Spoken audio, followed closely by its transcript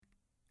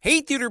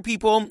Hey, theater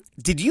people!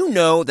 Did you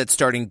know that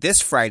starting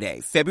this Friday,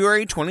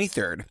 February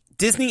 23rd,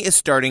 Disney is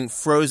starting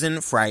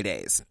Frozen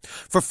Fridays?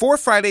 For 4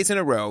 Fridays in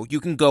a row,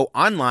 you can go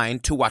online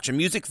to watch a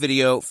music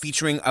video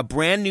featuring a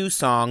brand new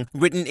song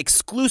written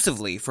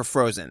exclusively for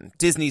Frozen,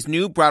 Disney's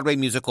new Broadway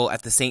musical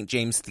at the St.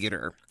 James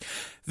Theater.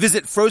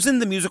 Visit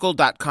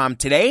frozenthemusical.com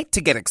today to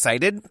get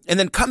excited, and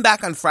then come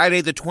back on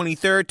Friday the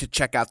 23rd to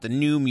check out the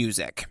new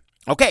music.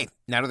 Okay,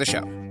 now to the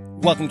show.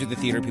 Welcome to the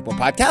Theater People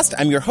Podcast.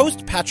 I'm your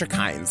host, Patrick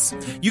Hines.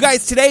 You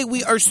guys, today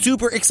we are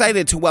super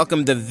excited to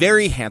welcome the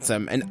very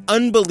handsome and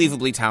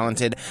unbelievably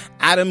talented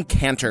Adam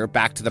Kantor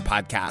back to the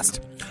podcast.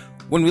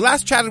 When we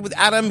last chatted with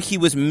Adam, he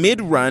was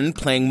mid-run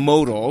playing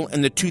Motel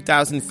in the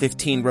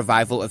 2015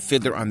 revival of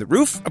Fiddler on the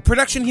Roof, a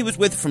production he was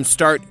with from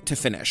start to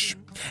finish.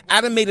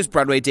 Adam made his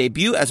Broadway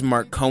debut as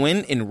Mark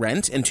Cohen in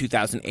Rent in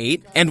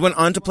 2008 and went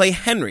on to play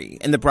Henry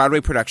in the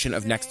Broadway production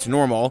of Next to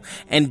Normal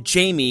and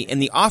Jamie in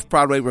the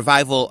off-Broadway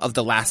revival of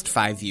The Last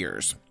 5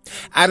 Years.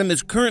 Adam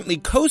is currently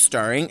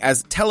co-starring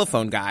as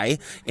Telephone Guy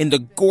in the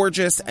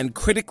gorgeous and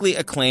critically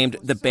acclaimed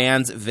The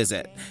Band's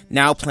Visit,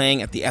 now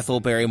playing at the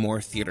Ethel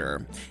Barrymore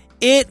Theater.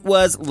 It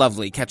was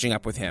lovely catching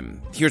up with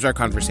him. Here's our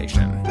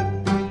conversation.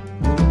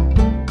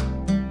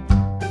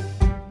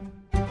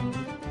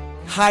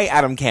 Hi,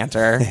 Adam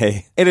Kantor.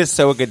 Hey. It is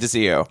so good to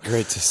see you.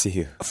 Great to see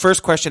you.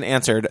 First question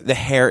answered. The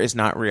hair is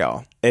not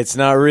real. It's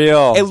not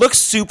real. It looks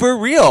super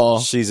real.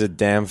 She's a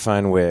damn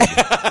fine wig.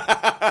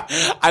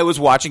 I was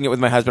watching it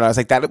with my husband. I was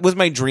like, that was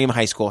my dream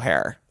high school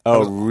hair.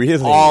 Oh,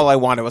 really? All I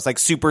wanted was like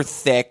super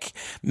thick,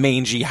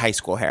 mangy high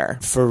school hair.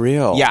 For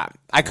real? Yeah.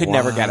 I could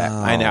never get it.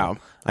 I know.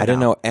 I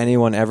didn't know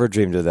anyone ever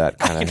dreamed of that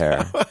kind of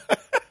hair.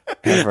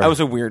 I was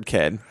a weird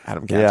kid,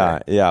 Adam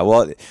Kantor. Yeah.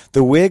 Well,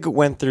 the wig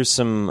went through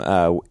some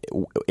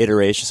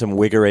iterations, some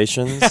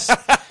wigerations.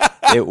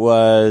 It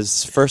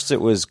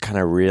was kind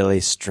of really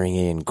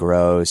stringy and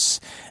gross,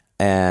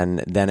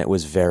 and then it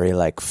was very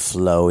like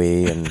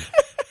flowy and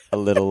a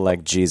little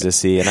like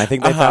Jesus-y, and I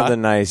think they found a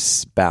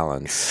nice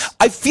balance.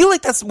 I feel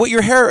like that's what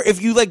your hair,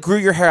 if you like grew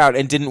your hair out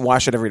and didn't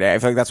wash it every day, I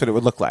feel like that's what it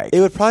would look like. It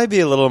would probably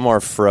be a little more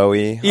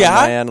froey on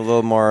my end, a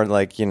little more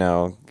like,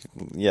 a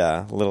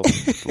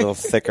little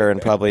thicker,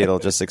 and probably it'll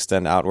just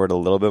extend outward a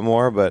little bit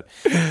more. But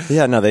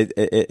yeah, no,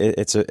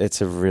 it's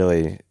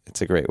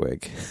a great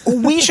wig.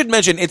 We should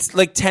mention it's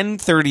like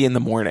 10:30 in the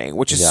morning,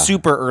 which is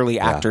super early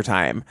actor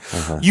time.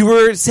 You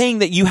were saying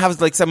that you have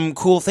like some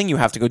cool thing you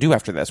have to go do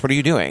after this. What are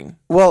you doing?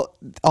 Well,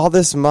 all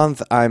this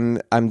month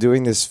I'm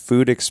doing this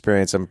food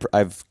experience.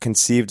 I've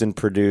conceived and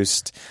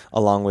produced,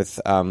 along with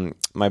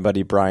my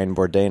buddy Brian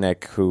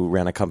Bordanek, who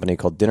ran a company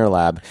called Dinner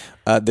Lab,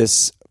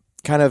 this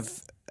kind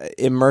of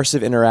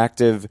immersive,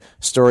 interactive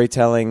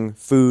storytelling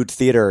food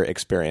theater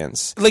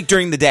experience. Like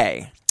during the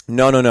day?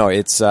 No.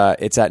 It's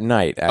at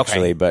night,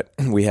 actually, but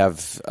we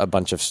have a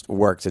bunch of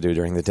work to do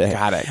during the day.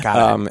 Got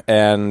it.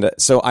 And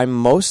so I'm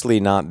mostly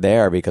not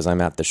there because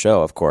I'm at the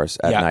show, of course,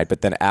 at night. But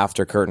then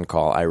after curtain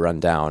call, I run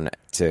down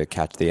to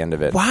catch the end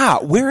of it. Wow.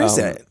 Where is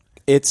it?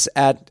 It's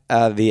at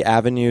the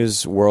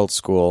Avenues World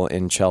School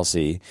in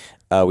Chelsea.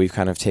 We've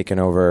kind of taken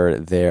over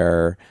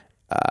their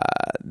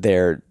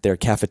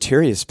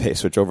cafeteria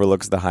space, which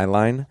overlooks the High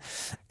Line.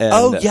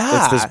 And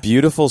it's this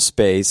beautiful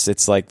space.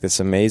 It's like this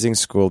amazing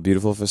school,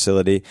 beautiful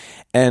facility.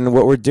 And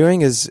what we're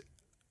doing is,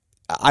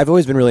 I've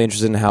always been really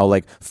interested in how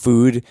like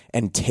food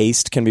and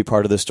taste can be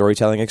part of the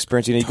storytelling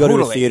experience. You go to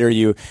a theater,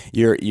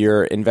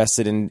 you're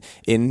invested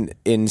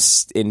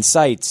in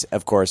sight,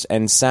 of course,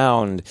 and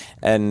sound,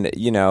 and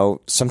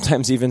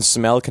sometimes even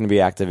smell can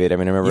be activated. I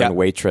mean, I remember in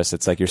Waitress,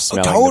 it's like you're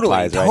smelling the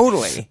pies, right?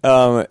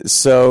 Totally.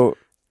 So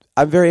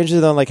I'm very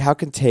interested in like how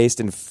can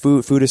taste and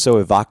food is so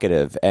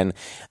evocative, and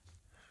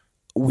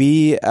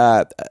we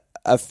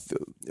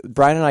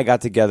Brian and I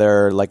got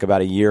together like about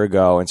a year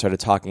ago and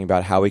started talking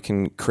about how we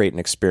can create an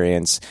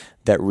experience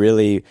that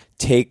really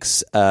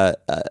takes a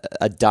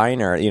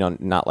diner,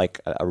 not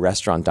like a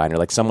restaurant diner,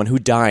 like someone who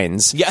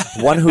dines,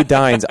 one who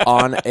dines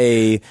on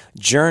a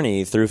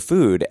journey through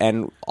food,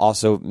 and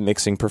also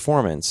mixing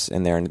performance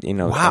in there, and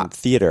and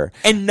theater,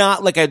 and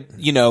not like a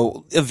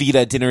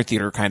Evita dinner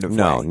theater kind of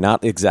way.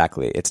 Not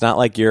exactly. It's not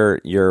like you're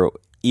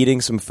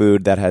eating some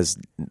food that has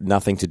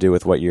nothing to do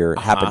with what you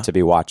happen to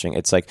be watching.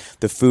 It's like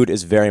the food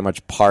is very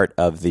much part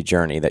of the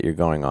journey that you're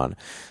going on.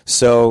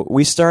 So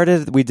we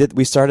started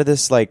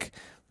brainstorming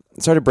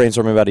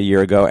about a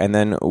year ago, and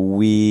then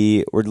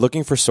we were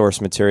looking for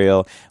source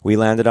material. We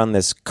landed on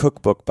this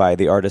cookbook by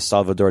the artist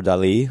Salvador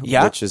Dali,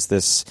 which is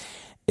this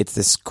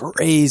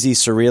crazy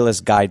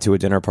surrealist guide to a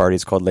dinner party.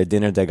 It's called Le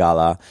Dîner de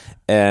Gala,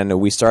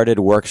 and we started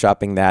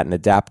workshopping that and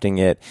adapting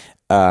it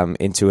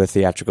into a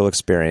theatrical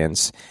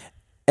experience.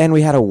 And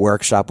we had a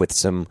workshop with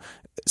some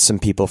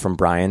people from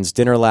Brian's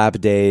Dinner Lab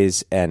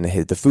days and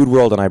the Food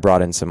World, and I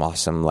brought in some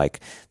awesome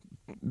like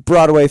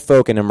Broadway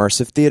folk and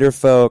immersive theater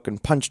folk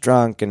and Punch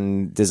Drunk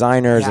and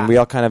designers, and we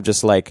all kind of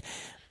just like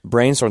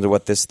brainstormed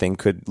what this thing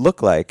could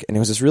look like. And it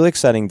was this really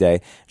exciting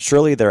day.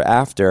 Shortly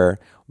thereafter,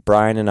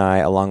 Brian and I,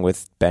 along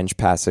with Benj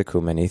Pasek,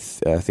 who many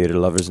theater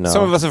lovers know.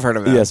 Some of us have heard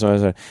of him. Yeah, some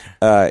of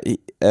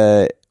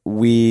us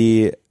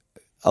we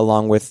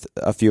along with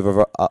a few of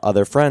our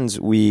other friends,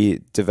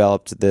 we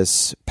developed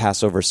this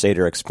Passover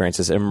Seder experience,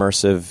 this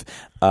immersive,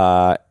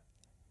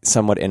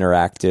 somewhat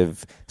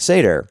interactive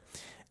Seder.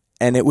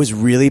 And it was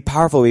really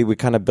powerful. We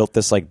kind of built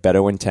this like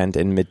Bedouin tent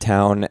in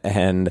Midtown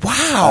and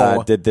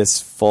did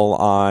this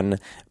full-on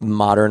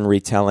modern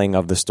retelling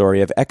of the story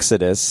of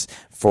Exodus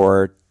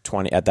for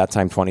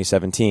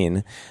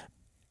 2017.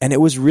 And it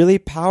was really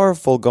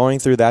powerful going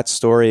through that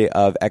story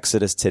of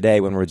Exodus today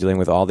when we're dealing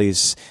with all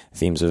these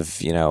themes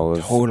of,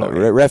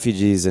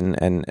 refugees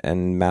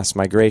and mass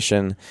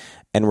migration.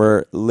 And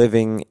we're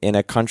living in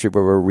a country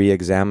where we're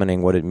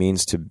re-examining what it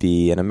means to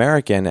be an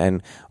American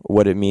and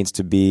what it means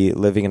to be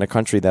living in a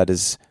country that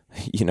is,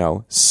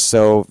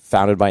 so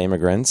founded by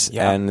immigrants.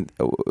 Yeah. And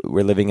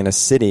we're living in a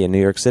city, in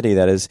New York City,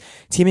 that is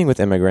teeming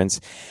with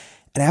immigrants.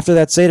 And after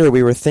that Seder,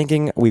 we were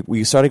thinking,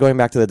 we started going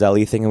back to the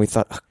Dali thing, and we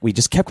thought, we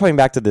just kept coming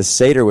back to this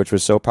Seder, which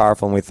was so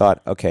powerful. And we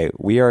thought, okay,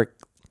 we are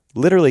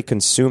literally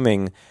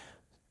consuming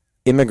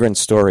immigrant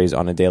stories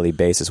on a daily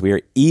basis. We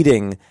are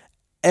eating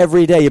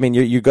every day. I mean,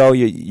 you're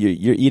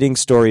eating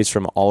stories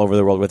from all over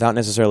the world without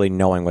necessarily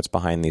knowing what's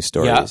behind these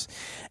stories. Yeah.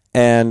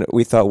 And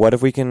we thought, what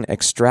if we can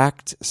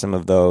extract some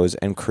of those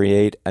and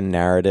create a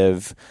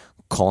narrative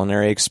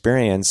culinary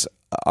experience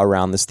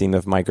around this theme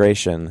of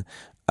migration,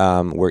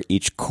 where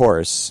each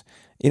course,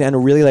 and a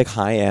really like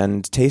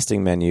high-end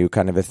tasting menu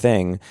kind of a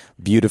thing,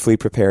 beautifully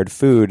prepared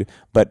food,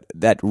 but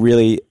that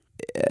really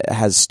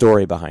has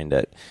story behind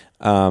it.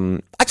 I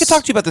could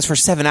talk to you about this for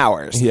 7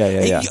 hours.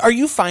 Yeah. Are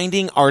you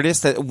finding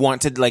artists that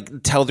want to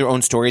like tell their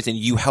own stories and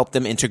you help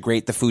them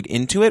integrate the food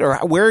into it, or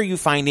where are you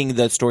finding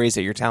the stories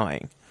that you're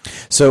telling?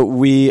 So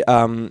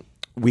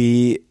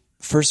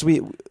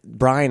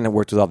Brian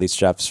worked with all these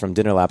chefs from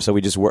Dinner Lab, so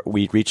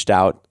we reached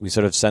out. We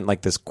sort of sent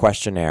like this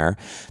questionnaire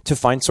to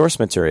find source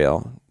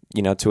material,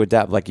 to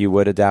adapt like you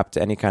would adapt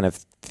to any kind of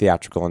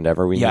theatrical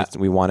endeavor.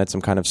 We wanted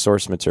some kind of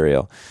source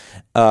material,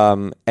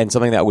 and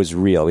something that was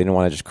real. We didn't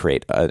want to just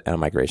create a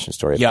migration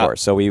story, of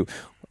course. So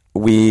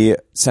we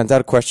sent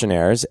out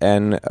questionnaires,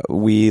 and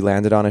we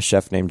landed on a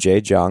chef named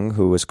Jay Jung,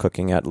 who was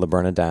cooking at Le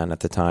Bernardin at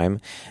the time,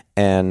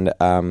 and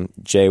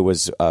Jay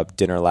was a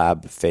Dinner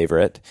Lab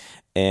favorite.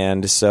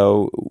 And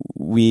so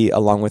we,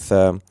 along with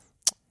a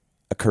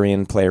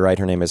Korean playwright,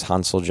 her name is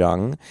Hansel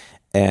Jung,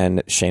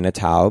 and Shayna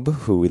Taub,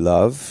 who we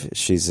love.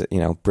 She's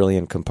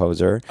brilliant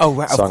composer,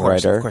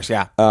 songwriter. Of course,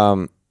 yeah.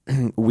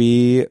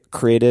 We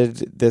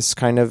created this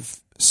kind of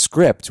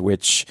script,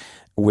 which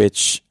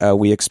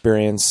we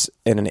experience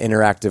in an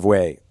interactive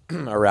way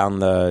around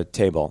the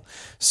table.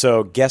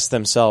 So guests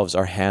themselves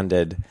are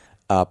handed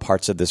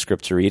parts of the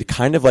script to read,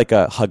 kind of like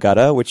a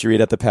Haggadah, which you read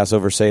at the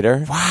Passover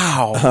Seder.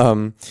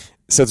 Wow.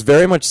 So it's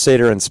very much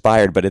Seder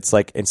inspired, but it's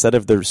like instead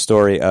of the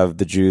story of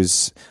the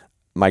Jews'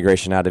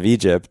 migration out of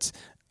Egypt,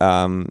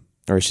 or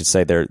I should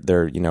say their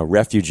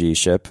refugee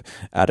ship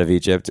out of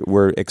Egypt,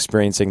 we're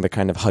experiencing the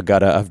kind of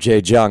Haggadah of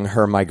Jay Jung,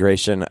 her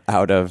migration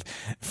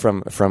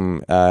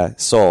from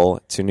Seoul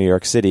to New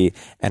York City,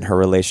 and her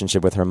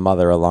relationship with her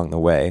mother along the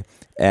way.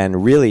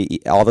 And really,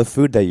 all the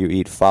food that you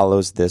eat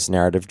follows this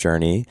narrative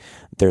journey.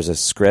 There's a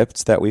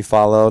script that we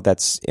follow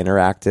that's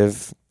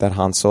interactive that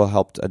Hansel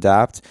helped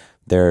adapt.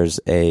 There's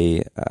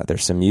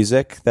some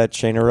music that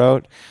Shayna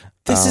wrote.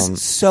 This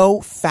is so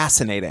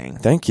fascinating.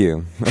 Thank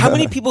you. How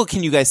many people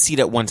can you guys seat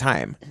at one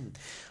time?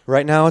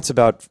 Right now it's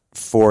about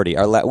 40.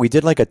 We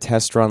did like a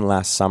test run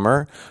last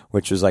summer,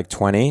 which was like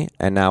 20,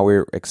 and now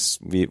we're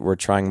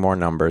trying more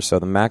numbers. So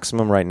the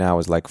maximum right now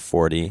is like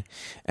 40,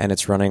 and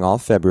it's running all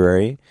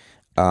February.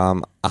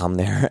 I'm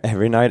there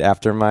every night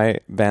after my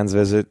band's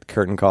visit,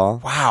 curtain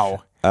call.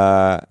 Wow.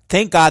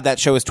 Thank God that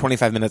show is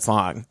 25 minutes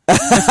long.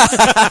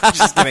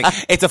 Just kidding.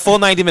 It's a full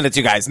 90 minutes,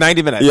 you guys.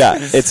 90 minutes. Yeah,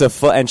 it's a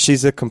full, and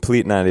she's a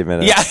complete 90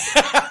 minutes. Yeah.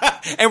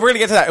 And we're going to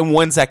get to that in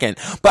 1 second.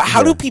 But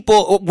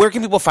where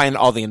can people find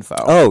all the info?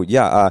 Oh,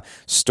 yeah.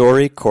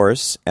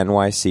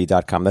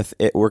 StoryCourseNYC.com.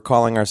 We're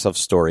calling ourselves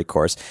Story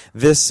Course.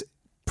 This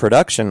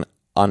production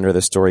under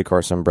the Story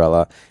Course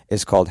umbrella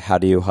is called How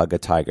Do You Hug a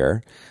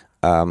Tiger?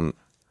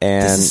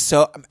 And this is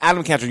so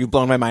Adam Kantor, you've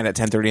blown my mind at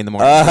 10:30 in the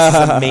morning. This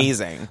is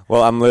amazing.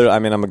 Well,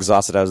 I'm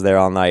exhausted. I was there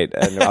all night,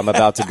 and I'm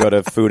about to go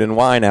to Food and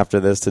Wine after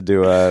this to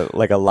do a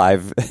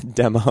live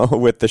demo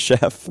with the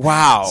chef.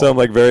 Wow! So I'm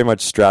like very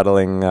much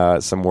straddling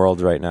some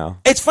worlds right now.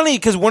 It's funny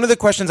because one of the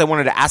questions I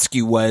wanted to ask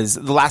you was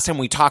the last time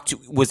we talked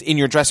was in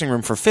your dressing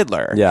room for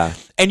Fiddler. Yeah,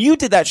 and you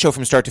did that show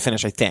from start to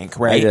finish, I think,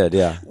 right? I did,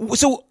 yeah.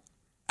 So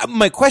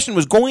my question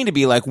was going to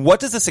be like, what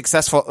does a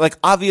successful, like,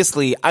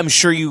 obviously, I'm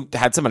sure you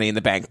had some money in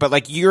the bank, but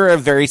like, you're a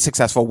very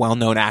successful,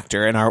 well-known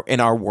actor in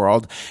our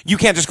world. You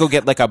can't just go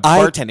get like a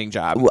bartending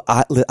job.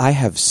 I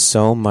have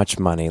so much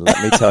money.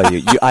 Let me tell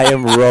you, I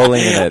am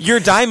rolling in it.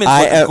 Your diamonds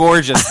look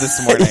gorgeous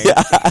this morning.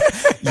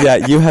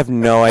 Yeah, you have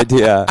no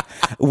idea.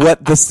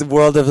 what this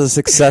world of a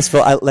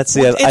successful. Let's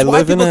see. It's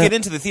why people get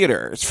into the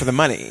theaters for the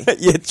money.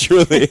 Yeah,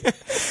 truly.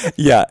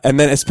 Yeah, and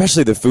then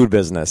especially the food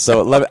business.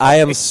 So I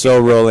am so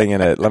rolling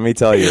in it. Let me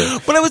tell you.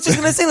 But I was just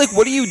gonna say, like,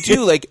 what do you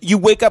do? Like, you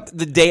wake up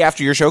the day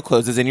after your show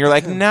closes, and you're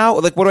like, now,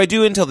 like, what do I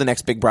do until the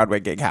next big Broadway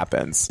gig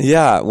happens?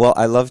 Yeah, well,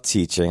 I love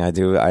teaching. I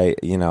do. I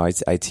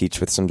teach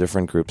with some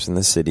different groups in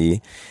the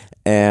city,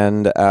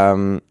 and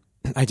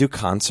I do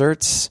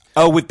concerts.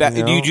 Oh, with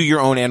do you do your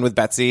own and with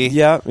Betsy?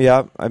 Yeah.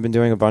 I've been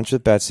doing a bunch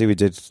with Betsy. We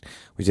did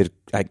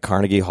at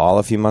Carnegie Hall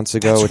a few months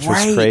ago, which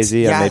was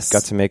crazy. Yes. I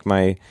got to make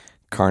my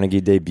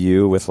Carnegie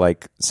debut with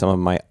like some of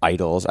my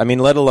idols. I mean,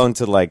 let alone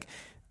to like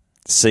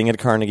sing at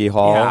Carnegie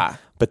Hall,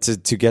 but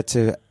to get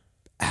to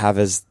have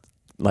as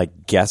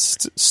like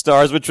guest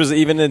stars, which was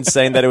even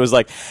insane that it was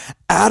like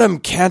Adam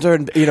Kantor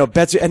and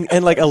Betsy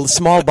and like a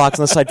small box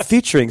on the side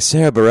featuring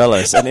Sarah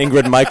Bareilles and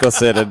Ingrid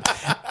Michaelson, and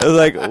it was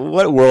like,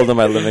 what world am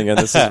I living in?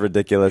 This is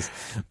ridiculous.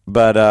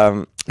 But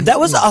that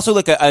was also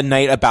like a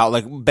night about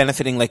like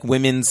benefiting like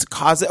women's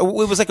cause. It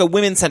was like a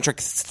women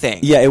centric thing.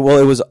 Yeah, it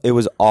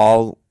was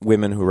all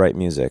women who write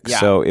music. Yeah.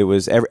 So it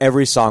was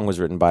every song was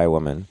written by a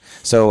woman.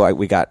 So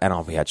we had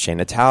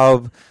Shayna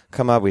Taub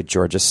come up. We had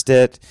Georgia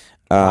Stitt.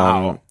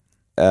 Wow.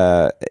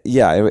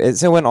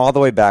 It went all the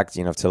way back,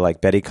 to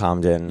like Betty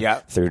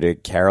Comden, through to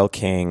Carole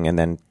King, and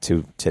then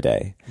to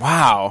today.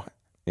 Wow.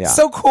 Yeah.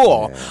 So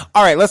cool. Yeah.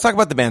 All right, let's talk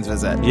about the band's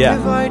visit. Yeah.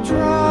 If I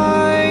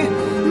try,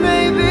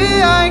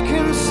 maybe I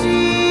can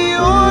see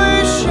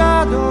your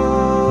shadow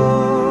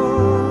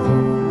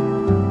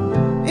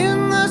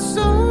in the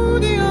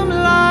sodium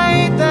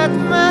light that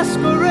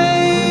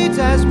masquerades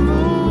as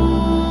moon.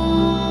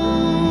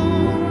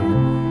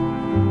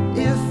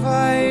 If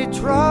I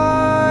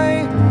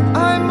try,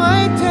 I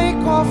might take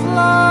off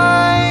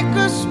like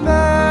a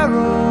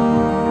sparrow,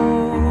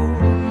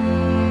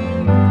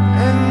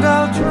 and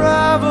I'll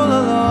travel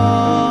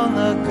along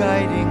a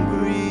guiding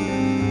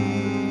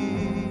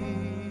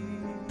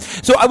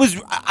breeze. So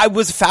I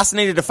was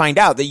fascinated to find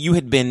out that you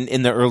had been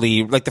in the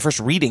early, like the first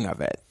reading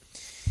of it.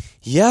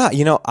 Yeah,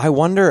 I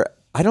wonder.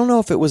 I don't know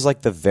if it was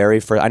like the very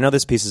first. I know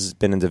this piece has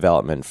been in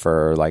development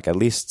for like at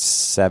least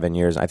 7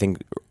 years. I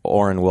think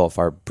Oren Wolf,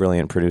 our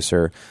brilliant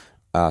producer,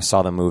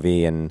 saw the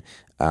movie, and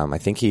I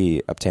think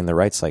he obtained the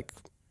rights like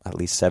at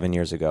least 7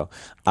 years ago.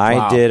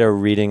 I did a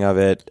reading of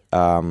it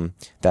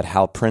that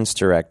Hal Prince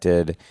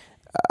directed.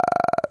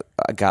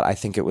 I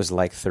think it was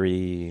like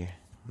 3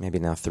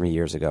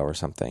 years ago or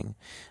something.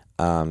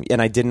 And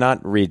I did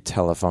not read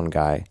Telephone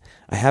Guy.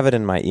 I have it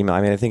in my email.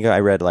 I mean, I think I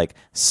read like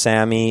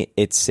Sammy,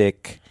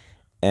 Itzik,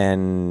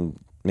 and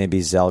maybe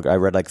Zelga. I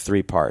read like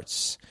 3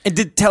 parts. And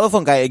did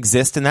Telephone Guy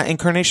exist in that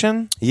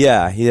incarnation?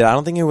 Yeah, I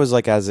don't think it was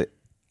like as.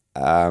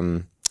 I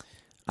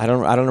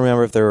don't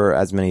remember if there were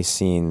as many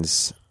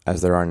scenes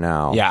as there are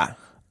now. Yeah.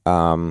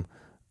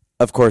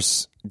 Of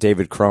course,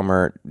 David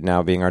Cromer,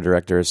 now being our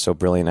director, is so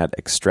brilliant at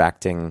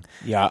extracting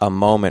a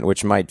moment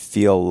which might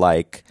feel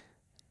like,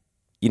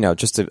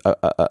 just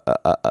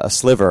a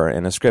sliver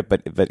in a script,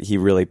 but he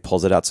really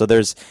pulls it out. So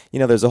there's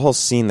a whole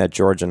scene that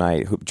George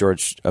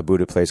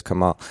Abudu plays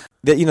Kamal.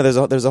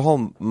 There's a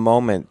whole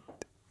moment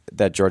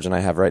that George and I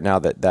have right now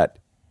that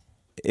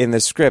in the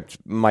script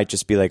might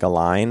just be like a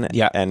line,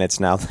 and it's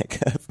now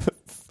like a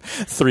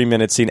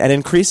 3-minute scene, and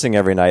increasing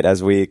every night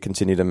as we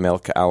continue to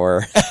milk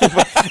our.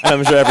 And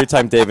I'm sure every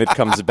time David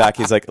comes back,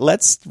 he's like,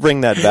 "Let's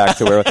bring that back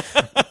to where."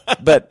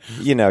 But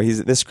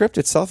the script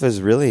itself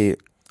is really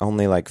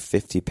only like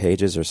 50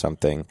 pages or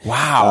something.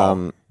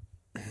 Wow.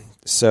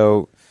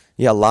 So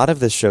a lot of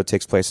this show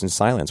takes place in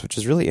silence, which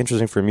is really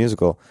interesting for a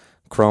musical.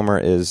 Cromer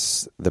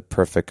is the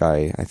perfect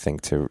guy, I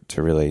think, to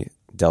really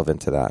delve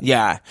into that.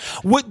 Yeah.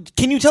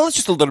 Can you tell us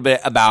just a little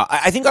bit about,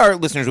 I think our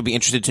listeners would be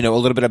interested to know a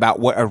little bit about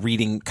what a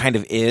reading kind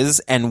of is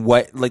and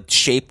what like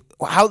shape,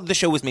 how the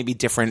show was maybe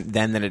different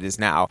then than it is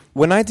now.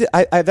 When I've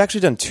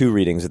actually done 2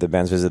 readings at the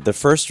band's visit. The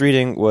first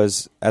reading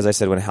was, as I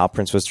said, when Hal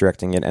Prince was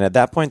directing it, and at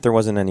that point there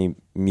wasn't any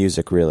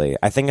music really.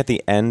 I think at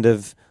the end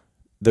of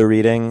the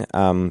reading,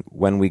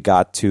 when we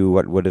got to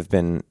what would have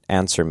been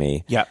Answer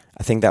Me,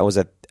 I think that was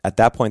at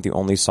that point the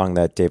only song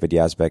that David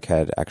Yazbeck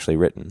had actually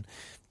written.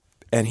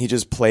 And he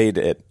just played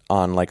it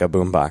on like a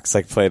boombox,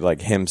 like played like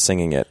him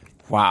singing it.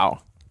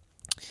 Wow.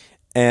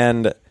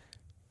 And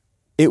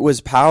it was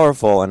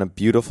powerful and a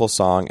beautiful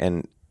song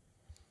and,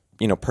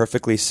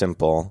 perfectly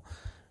simple.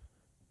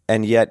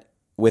 And yet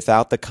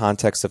without the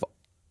context of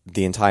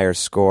the entire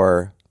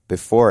score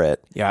before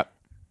it,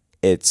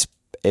 its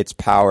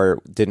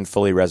power didn't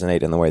fully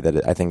resonate in the way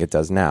that I think it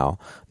does now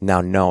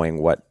knowing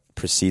what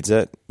precedes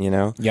it,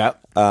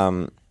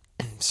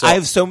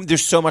 So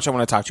there's so much I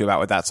want to talk to you about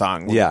with that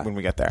song when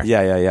we get there.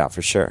 Yeah,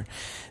 for sure.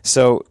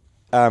 So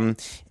I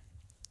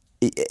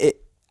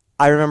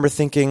remember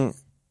thinking,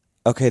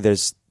 okay,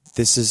 this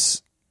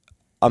is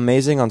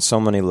amazing on so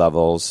many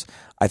levels.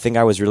 I think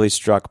I was really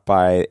struck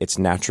by its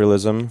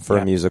naturalism for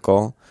a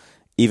musical.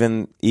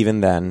 Even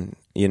then,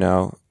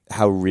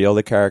 how real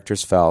the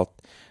characters felt,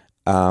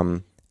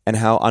 and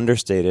how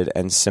understated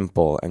and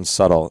simple and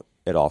subtle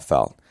it all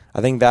felt. I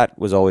think that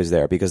was always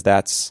there because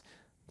that's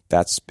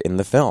in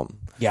the film.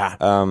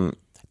 Yeah.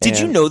 Did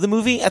you know the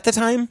movie at the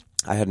time?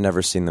 I had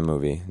never seen the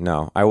movie.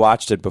 No, I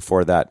watched it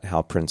before that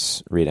Hal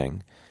Prince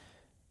reading.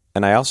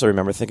 And I also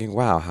remember thinking,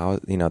 wow, how,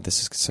 this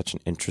is such an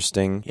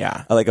interesting...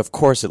 Yeah. Like, of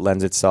course, it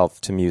lends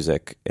itself to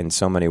music in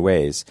so many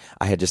ways.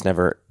 I had just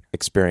never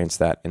experienced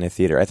that in a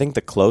theater. I think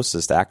the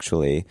closest,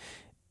 actually,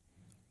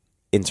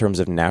 in terms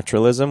of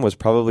naturalism, was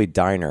probably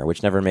Diner,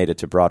 which never made it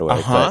to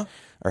Broadway,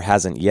 or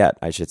hasn't yet,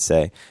 I should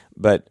say.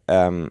 But,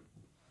 and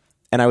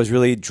I was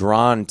really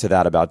drawn to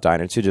that about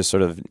Diner, too, just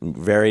sort of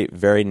very,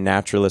 very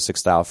naturalistic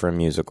style for a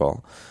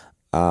musical.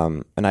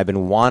 And I've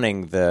been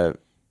wanting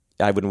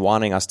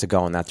us to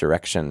go in that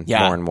direction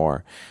more and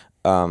more.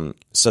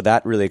 So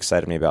that really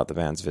excited me about the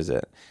band's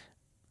visit.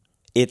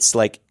 It's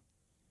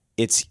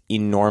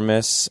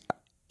enormous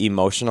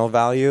emotional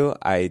value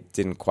I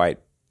didn't quite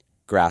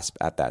grasp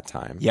at that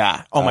time.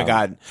 Yeah. Oh my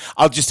God.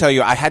 I'll just tell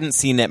you, I hadn't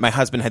seen it. My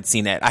husband had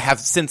seen it. I have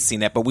since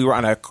seen it, but we were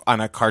on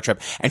a car trip,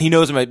 and he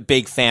knows I'm a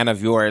big fan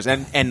of yours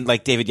and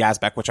like David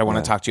Yazbeck, which I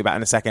want to talk to you about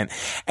in a second.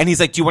 And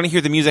he's like, "Do you want to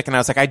hear the music?" And I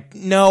was like, I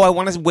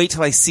want to wait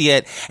till I see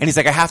it. And he's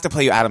like, "I have to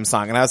play you Adam's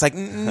song." And I was like,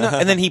 "No."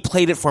 And then he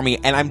played it for me,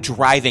 and I'm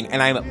driving and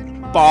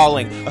I'm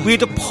bawling. We had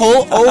to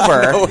pull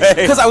over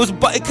because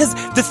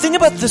the thing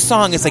about the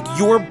song is like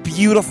your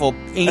beautiful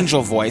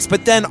angel voice,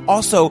 but then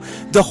also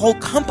the whole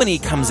company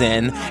comes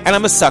in, and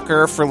I'm a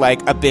sucker for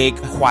like a big,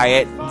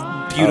 quiet,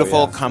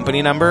 beautiful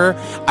company number.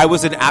 It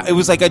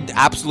was like an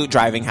absolute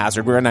driving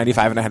hazard. We were at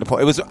 95 and I had to pull.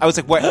 I was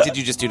like, what did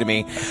you just do to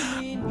me?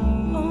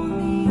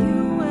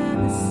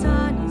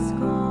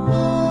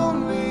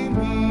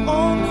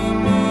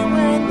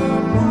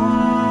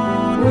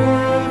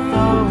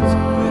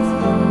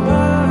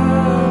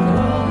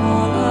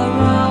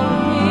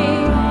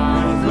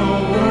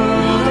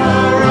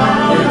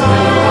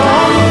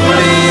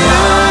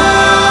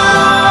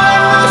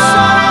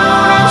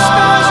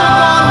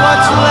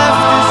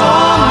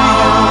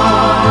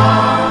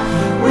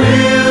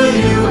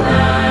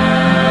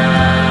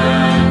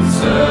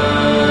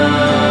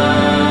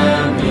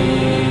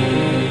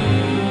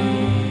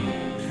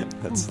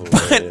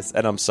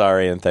 And I'm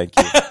sorry and thank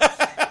you. Well,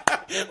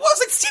 I was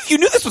like, Steve, you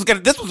knew this was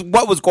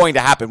what was going to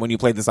happen when you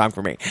played the song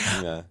for me.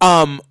 Yeah.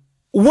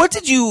 What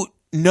did you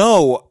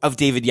know of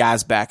David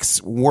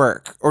Yazbeck's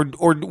work, or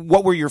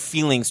what were your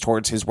feelings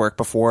towards his work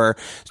before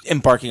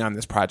embarking on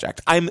this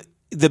project? I'm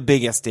the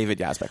biggest David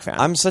Yazbeck fan.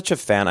 I'm such a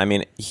fan. I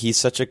mean, he's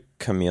such a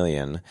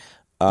chameleon.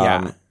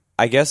 I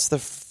guess the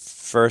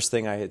first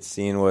thing I had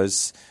seen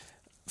was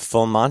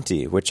Full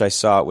Monty, which I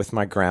saw with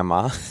my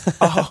grandma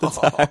at the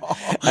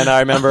time. And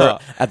I remember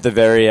at the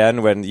very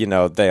end when,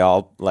 they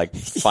all like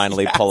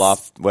finally pull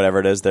off whatever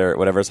it is,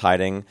 whatever's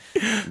hiding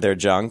their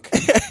junk,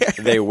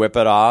 they whip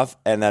it off,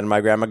 and then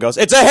my grandma goes,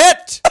 "It's a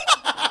hit!"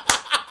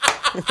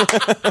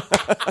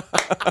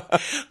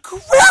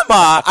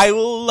 Grandma, I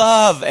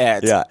love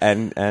it. Yeah,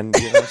 and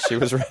she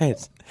was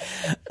right.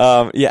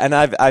 And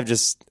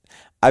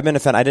I've been a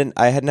fan.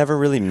 I had never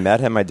really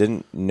met him. I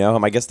didn't know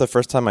him. I guess the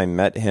first time I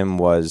met him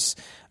was,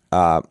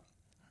 while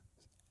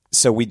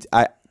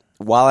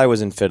I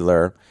was in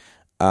Fiddler,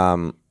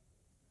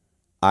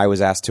 I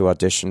was asked to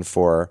audition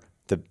for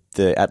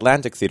the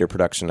Atlantic Theater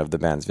production of the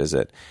band's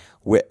visit,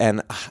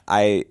 and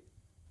I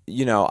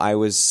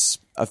was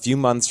a few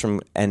months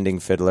from ending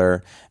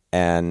Fiddler,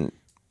 and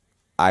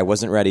I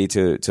wasn't ready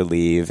to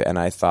leave, and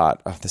I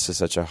thought, this is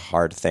such a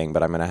hard thing,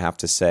 but I'm going to have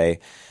to say,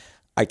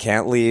 I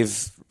can't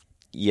leave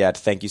yet.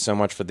 Thank you so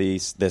much for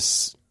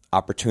this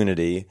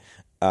opportunity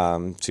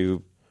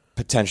to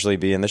potentially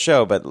be in the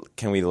show, but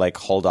can we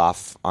hold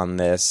off on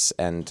this?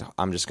 And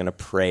I'm just going to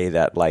pray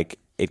that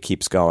it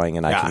keeps going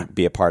and I can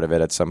be a part of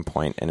it at some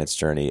point in its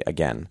journey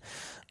again.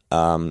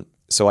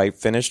 So I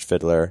finished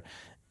Fiddler,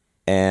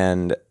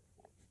 and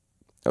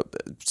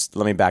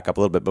let me back up a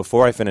little bit.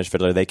 Before I finished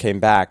Fiddler, they came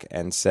back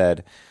and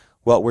said,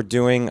 "Well, we're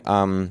doing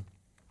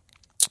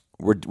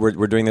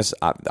we're doing this.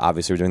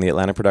 Obviously, we're doing the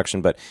Atlanta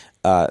production, but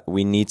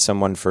we need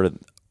someone for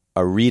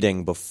a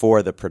reading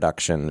before the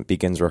production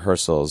begins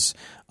rehearsals,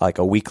 like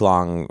a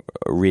week-long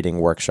reading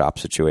workshop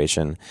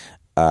situation,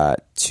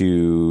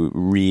 to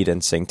read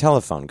and sing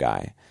Telephone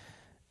Guy."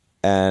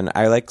 And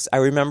I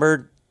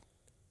remembered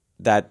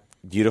that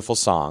beautiful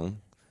song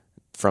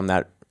from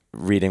that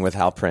reading with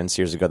Hal Prince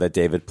years ago that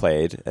David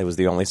played. It was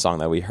the only song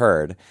that we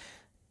heard.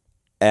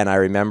 And I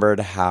remembered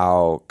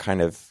how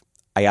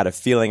I had a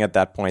feeling at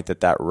that point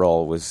that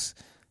role was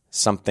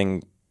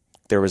something,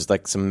 there was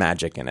some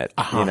magic in it,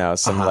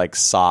 some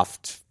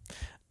soft,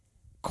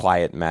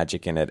 quiet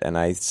magic in it. And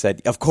I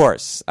said, of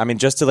course. I mean,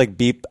 just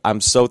to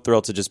I'm so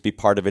thrilled to just be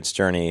part of its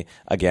journey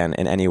again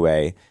in any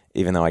way,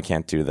 even though I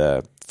can't do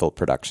the full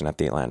production at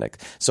the Atlantic.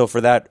 So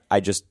for that, I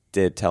just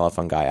did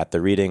Telephone Guy at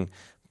the reading,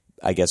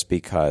 I guess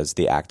because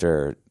the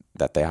actor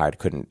that they hired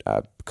couldn't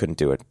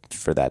do it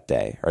for that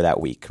day, or that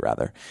week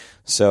rather.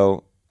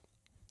 So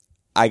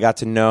I got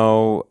to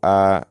know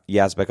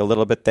Yazbeck a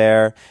little bit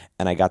there,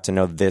 and I got to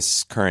know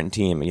this current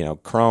team.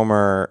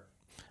 Cromer.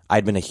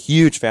 I'd been a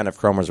huge fan of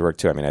Cromer's work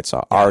too. I mean, I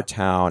saw Our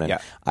Town, and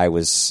I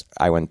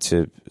went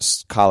to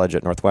college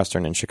at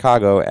Northwestern in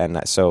Chicago,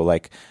 and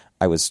so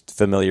I was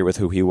familiar with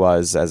who he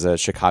was as a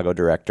Chicago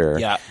director.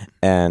 Yeah.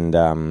 And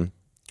a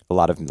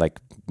lot of like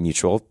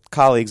mutual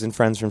colleagues and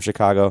friends from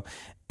Chicago.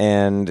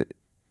 And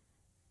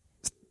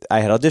I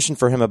had auditioned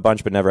for him a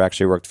bunch, but never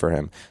actually worked for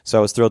him. So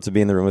I was thrilled to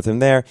be in the room with him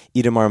there.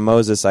 Itamar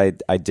Moses, I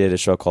did a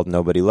show called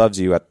Nobody Loves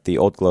You at the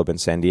Old Globe in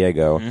San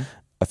Diego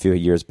a few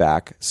years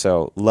back.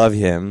 So love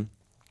him.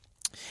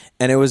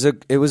 And it was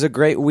a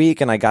great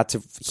week, and I got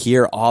to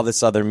hear all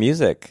this other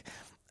music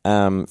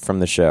from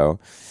the show.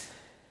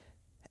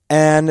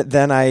 And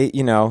then I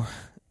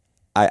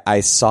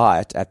saw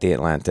it at the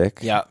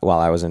Atlantic while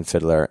I was in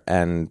Fiddler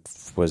and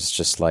was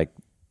just like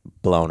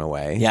blown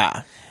away.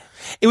 Yeah.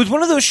 It was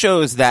one of those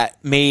shows that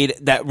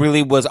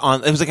really was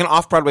on. It was like an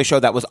off-Broadway show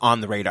that was on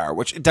the radar,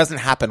 which it doesn't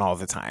happen all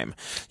the time.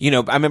 You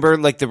know, I remember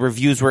like the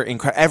reviews were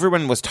incredible.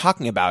 Everyone was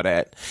talking about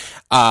it.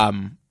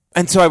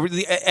 And so I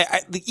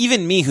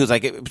even me, who's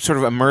like sort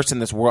of immersed in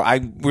this world,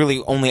 I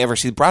really only ever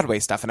see Broadway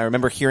stuff. And I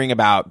remember hearing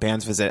about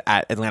Band's Visit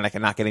at Atlantic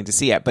and not getting to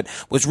see it, but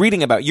was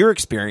reading about your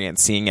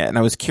experience seeing it. And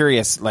I was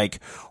curious,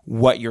 like,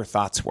 what your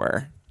thoughts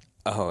were.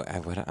 Oh,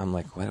 I'm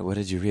like, what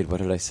did you read?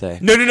 What did I say?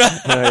 No. No,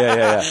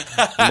 yeah.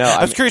 No,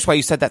 I was curious why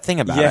you said that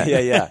thing about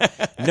it. Yeah.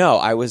 No,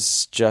 I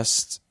was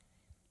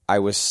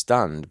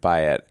stunned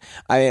by it.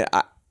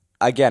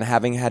 Again,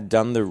 having had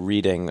done the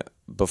reading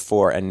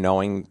before and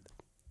knowing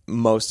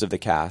most of the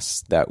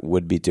cast that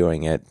would be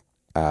doing it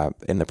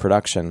in the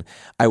production,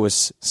 I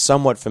was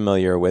somewhat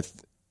familiar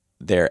with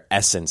their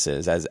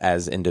essences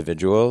as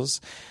individuals,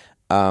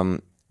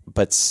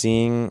 but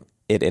seeing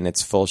it in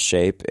its full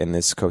shape in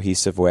this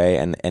cohesive way,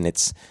 and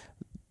it's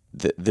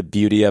the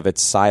beauty of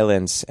its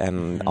silence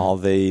and all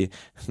the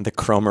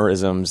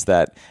chromerisms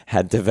that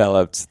had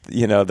developed,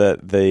 you know,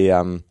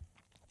 the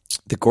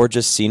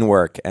gorgeous scene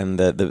work and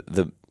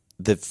the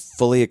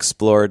fully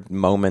explored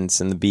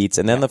moments and the beats,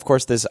 and then of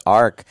course this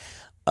arc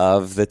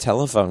of the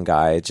telephone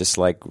guy just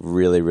like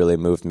really, really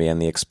moved me,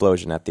 and the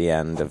explosion at the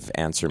end of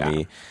Answer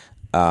Me.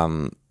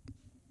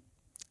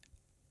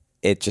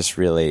 It just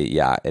really,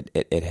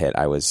 it hit.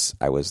 I was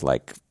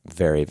like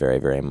very, very,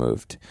 very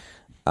moved.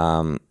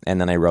 And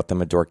then I wrote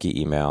them a dorky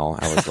email.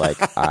 I was like,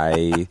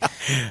 I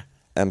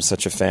am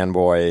such a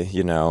fanboy,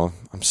 you know,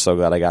 I'm so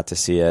glad I got to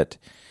see it.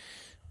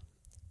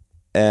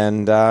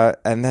 And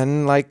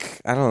then like,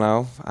 I don't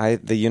know,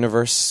 the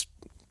universe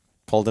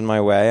pulled in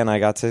my way, and I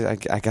got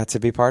to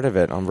be part of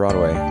it on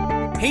Broadway.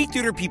 Hey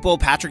theater people,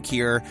 Patrick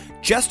here.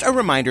 Just a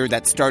reminder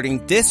that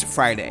starting this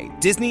Friday,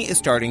 Disney is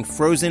starting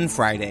Frozen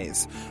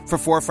Fridays. For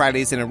 4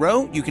 Fridays in a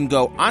row, you can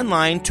go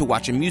online to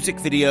watch a music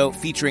video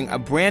featuring a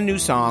brand new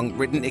song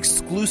written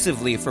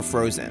exclusively for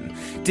Frozen,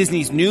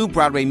 Disney's new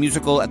Broadway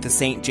musical at the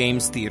St.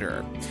 James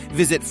Theater.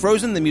 Visit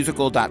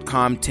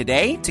frozenthemusical.com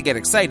today to get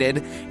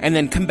excited, and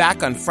then come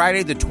back on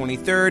Friday the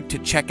 23rd to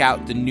check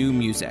out the new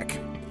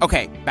music.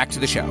 Okay, back to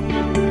the show.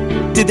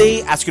 Did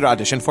they ask you to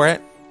audition for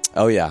it?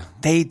 Oh, yeah.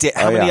 They did.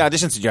 How many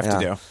auditions did you have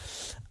to do?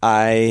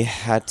 I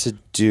had to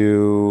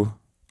do,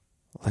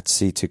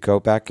 to go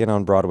back in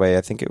on Broadway,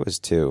 I think it was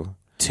 2.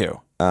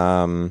 2.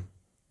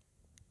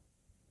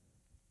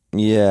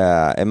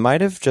 Yeah, it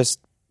might have just,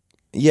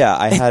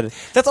 I had.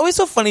 That's always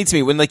so funny to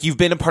me when like you've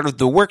been a part of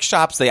the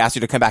workshops, they ask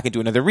you to come back and do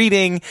another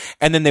reading,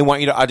 and then they want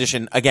you to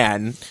audition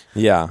again.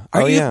 Yeah.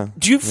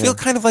 Do you feel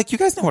kind of like, you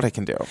guys know what I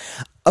can do?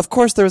 Of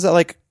course there was that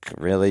like,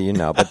 really, you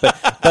know,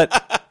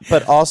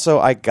 but also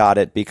I got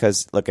it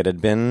because look, it had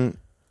been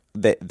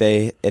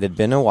it had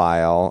been a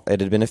while.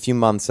 It had been a few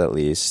months at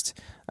least.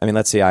 I mean,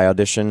 let's see, I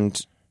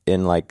auditioned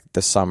in like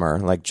the summer,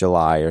 like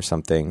July or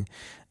something.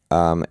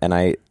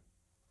 And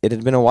it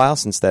had been a while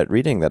since that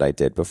reading that I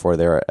did before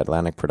their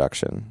Atlantic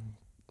production.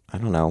 I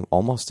don't know,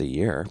 almost a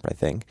year, I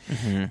think.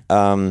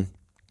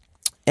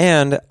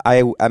 And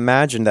I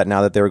imagined that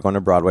now that they were going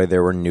to Broadway,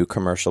 there were new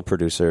commercial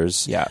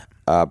producers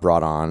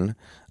brought on.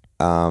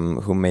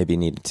 Who maybe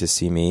needed to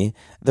see me.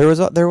 There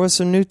was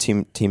some new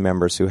team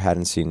members who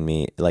hadn't seen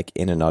me like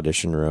in an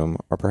audition room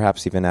or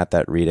perhaps even at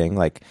that reading.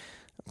 Like,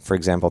 for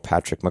example,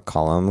 Patrick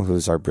McCullum,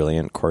 who's our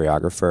brilliant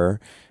choreographer.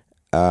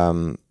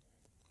 And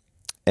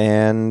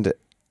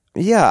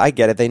yeah, I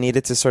get it. They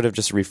needed to sort of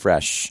just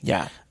refresh.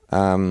 Yeah.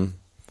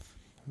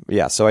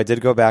 So I did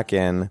go back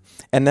in,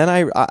 and then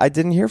I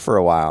didn't hear for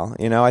a while.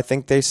 You know, I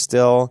think they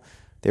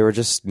were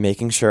just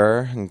making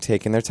sure and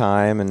taking their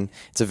time, and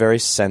it's a very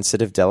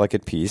sensitive,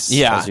 delicate piece,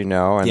 as you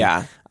know.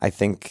 And I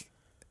think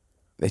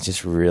they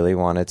just really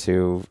wanted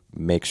to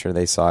make sure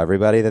they saw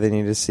everybody that they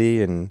needed to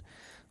see and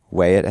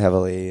weigh it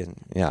heavily. And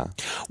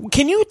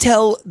Can you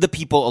tell the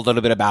people a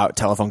little bit about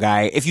Telephone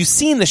Guy? If you've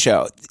seen the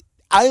show,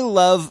 I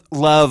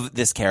love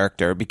this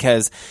character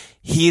because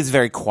he is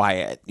very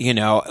quiet, you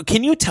know.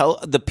 Can you tell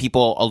the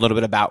people a little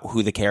bit about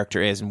who the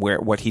character is and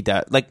what he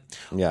does? Like,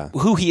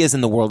 who he is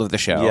in the world of the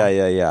show?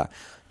 Yeah.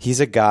 He's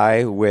a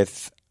guy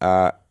with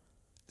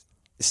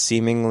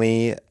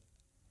seemingly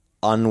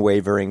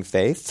unwavering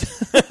faith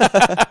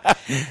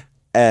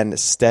and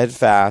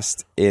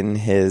steadfast in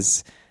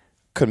his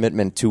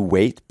commitment to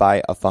wait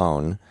by a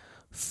phone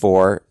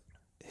for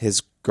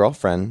his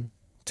girlfriend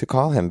to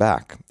call him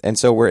back. And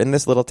so we're in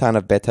this little town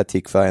of Bet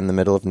Hatikva in the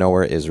middle of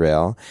nowhere,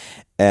 Israel.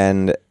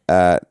 And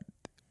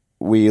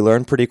we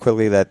learn pretty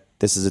quickly that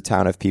this is a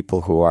town of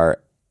people who are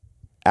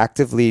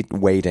actively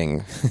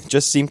waiting,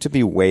 just seem to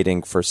be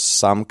waiting for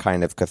some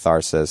kind of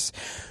catharsis,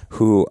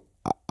 who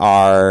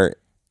are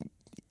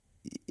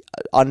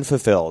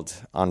unfulfilled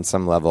on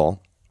some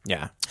level.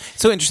 Yeah.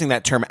 So interesting,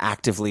 that term,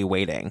 actively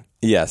waiting.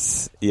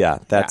 Yes. Yeah.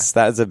 That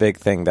is a big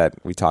thing that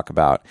we talk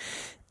about.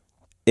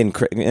 And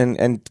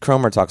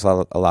Cromer talks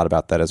a lot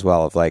about that as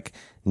well, of like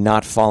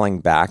not falling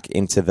back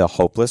into the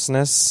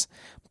hopelessness,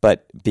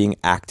 but being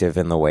active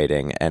in the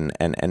waiting and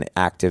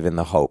active in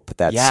the hope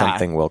that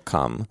something will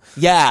come.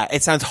 Yeah,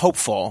 it sounds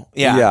hopeful.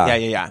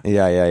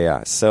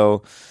 Yeah.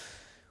 So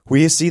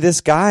we see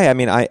this guy. I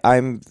mean,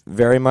 I'm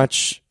very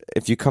much,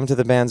 if you come to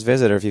the band's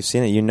visit or if you've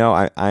seen it, you know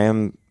I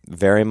am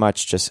very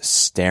much just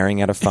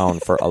staring at a phone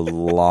for a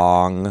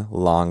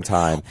long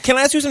time. Can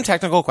I ask you some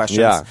technical questions?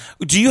 Yeah.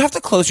 Do you have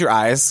to close your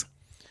eyes?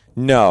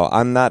 No,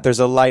 I'm not.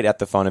 There's a light at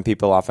the phone, and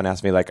people often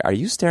ask me, like, "Are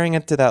you staring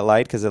into that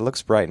light? Because it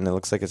looks bright and it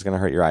looks like it's going to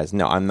hurt your eyes."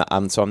 No, I'm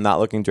not. So I'm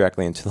not looking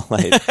directly into the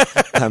light.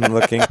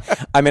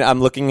 I'm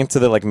looking into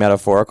the like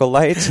metaphorical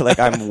light. Like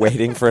I'm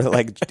waiting for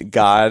like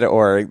God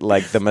or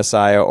like the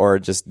Messiah or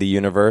just the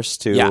universe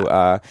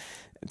to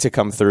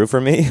come through for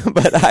me.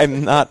 But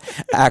I'm not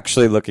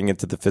actually looking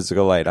into the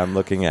physical light. I'm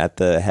looking at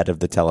the head of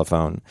the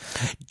telephone.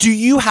 Do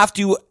you have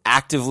to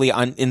actively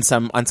on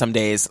some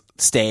days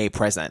stay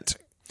present?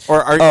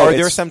 Or are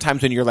there some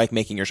times when you're like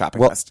making your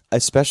shopping list?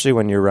 Especially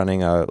when you're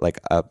running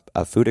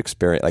a food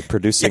experience, like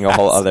producing a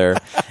whole other,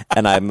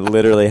 and I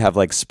literally have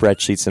like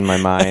spreadsheets in my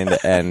mind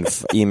and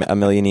a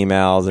million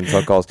emails and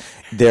phone calls.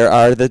 There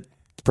are the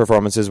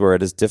performances where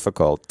it is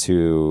difficult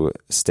to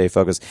stay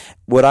focused.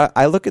 What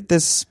I look at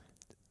this,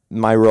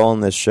 my role in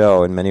this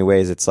show, in many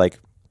ways, it's like,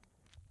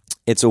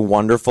 it's a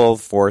wonderful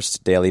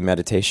forced daily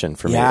meditation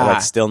for me,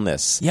 like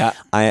stillness. Yeah,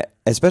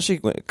 especially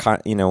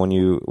when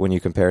you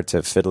compare it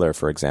to Fiddler,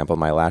 for example,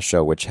 my last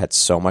show, which had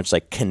so much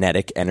like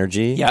kinetic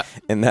energy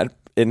in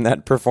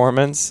that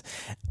performance,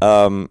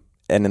 and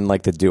in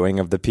like the doing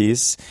of the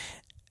piece.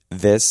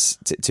 This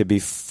to be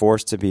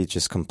forced to be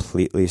just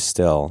completely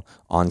still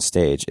on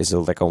stage is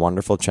like a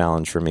wonderful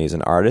challenge for me as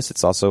an artist.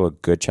 It's also a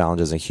good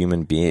challenge as a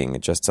human being,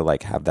 just to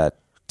like have that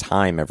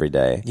time every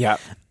day. Yeah.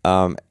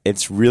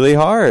 It's really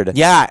hard.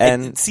 Yeah,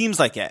 and it seems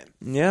like it.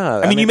 Yeah.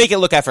 I mean, you make it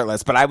look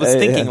effortless, but I was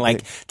thinking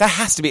like that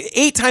has to be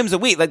 8 times a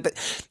week. Like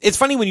it's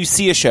funny when you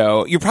see a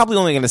show, you're probably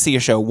only going to see a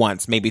show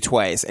once, maybe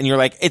twice, and you're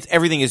like,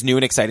 everything is new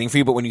and exciting for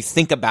you. But when you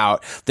think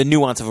about the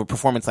nuance of a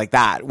performance like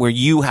that, where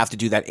you have to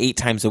do that 8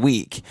 times a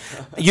week,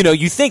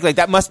 you think like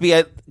that must be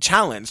a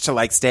challenge to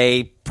like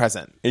stay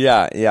present.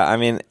 Yeah. I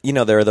mean,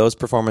 there are those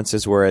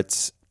performances where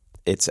it's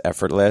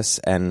effortless,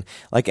 and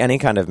like any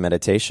kind of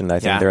meditation, I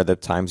think there are the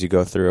times you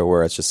go through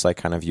where it's just like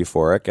kind of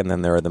euphoric, and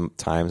then there are the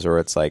times where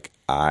it's like,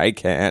 I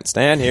can't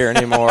stand here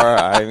anymore.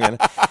 And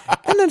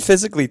then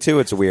physically too,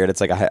 it's weird.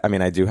 It's like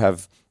I do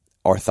have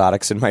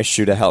orthotics in my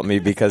shoe to help me,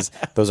 because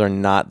those are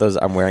not those.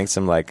 I'm wearing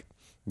some like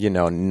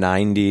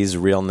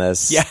 90s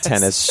realness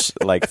tennis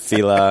like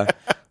Fila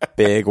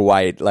big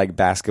white like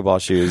basketball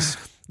shoes.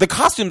 The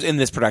costumes in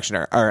this production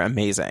are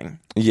amazing.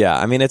 Yeah,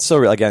 I mean, it's so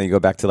real. Again, you go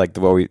back to like the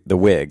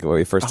wig, what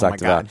we first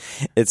talked about.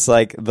 It's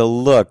like the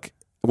look.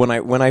 When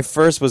I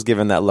first was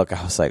given that look,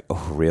 I was like,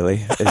 oh,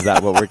 really? Is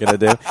that what we're going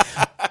to do?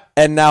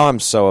 And now I'm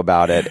so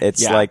about it.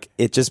 It's like,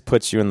 it just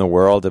puts you in the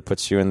world. It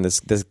puts you in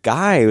this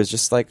guy who's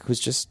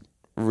just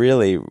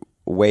really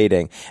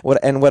waiting.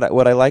 What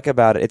I like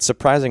about it, it's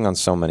surprising on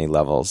so many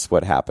levels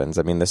what happens.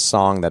 I mean, the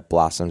song that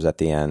blossoms at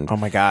the end. Oh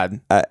my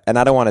God. And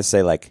I don't want to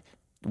say like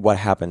what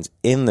happens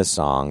in the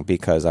song,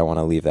 because I want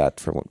to leave that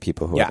for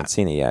people who haven't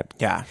seen it yet.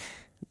 Yeah.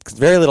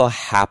 Very little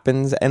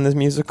happens in this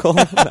musical.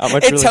 Not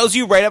much it tells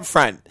you right up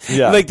front.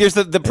 Yeah. Like there's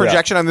the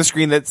projection on the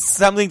screen that's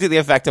something to the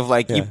effect of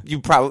like, you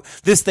probably,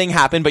 this thing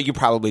happened, but you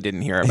probably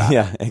didn't hear about it.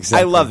 Yeah,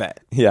 exactly. I love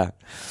it. Yeah.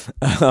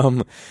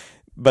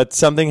 But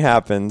something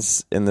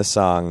happens in the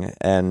song,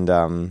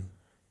 and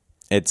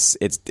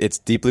it's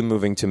deeply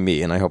moving to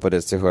me, and I hope it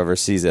is to whoever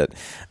sees it.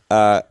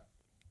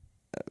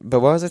 But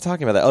what was I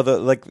talking about?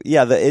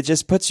 It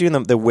just puts you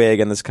in the wig,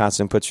 and this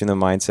costume puts you in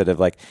the mindset of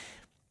like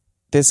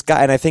this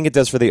guy, and I think it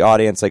does for the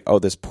audience, like, oh,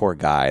 this poor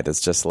guy that's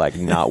just like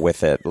not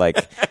with it.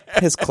 Like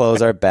his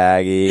clothes are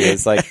baggy.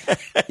 It's like,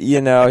 he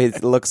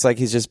looks like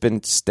he's just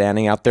been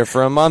standing out there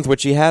for a month,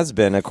 which he has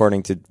been,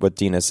 according to what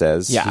Dina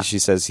says. Yeah. She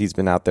says he's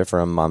been out there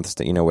for a month,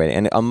 waiting.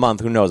 And a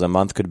month, who knows? A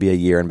month could be a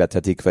year in Bet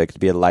Tikva. It could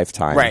be a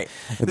lifetime. Right.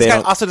 This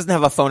guy also doesn't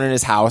have a phone in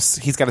his house.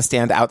 He's got to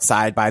stand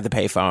outside by the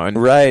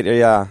payphone. Right.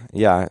 Yeah.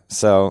 Yeah.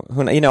 So,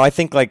 I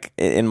think like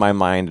in my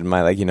mind, in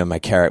my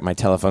my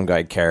telephone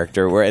guide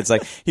character, where it's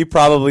like he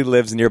probably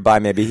lives nearby.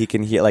 Maybe he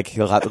can he'll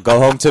have to go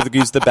home to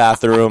use the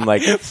bathroom,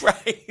 like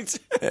right.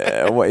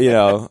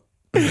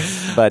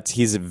 But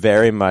he's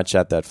very much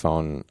at that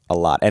phone a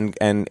lot.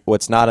 And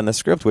what's not in the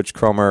script, which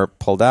Cromer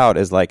pulled out,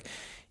 is like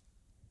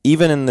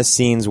even in the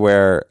scenes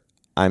where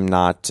I'm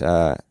not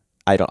I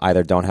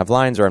don't have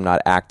lines, or I'm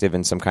not active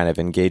in some kind of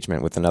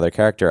engagement with another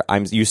character,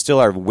 you still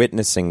are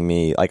witnessing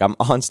me, like I'm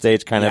on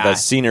stage kind of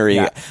as scenery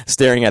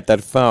staring at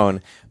that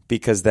phone.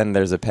 because then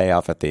there's a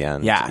payoff at the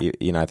end. Yeah.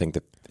 You know, I think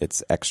that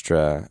it's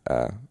extra,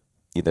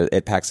 either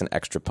it packs an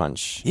extra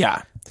punch.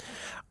 Yeah.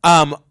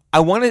 What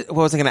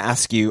was I going to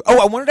ask you?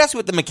 I wanted to ask you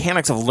about the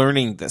mechanics of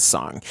learning this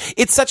song.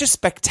 It's such a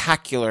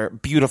spectacular,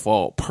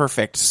 beautiful,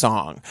 perfect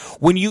song.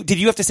 Did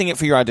you have to sing it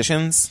for your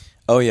auditions?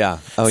 Oh, yeah.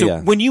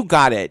 So when you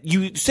got it,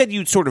 you said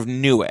you sort of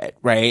knew it,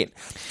 right?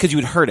 Because you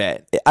had heard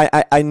it.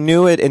 I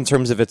knew it in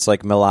terms of its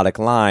like melodic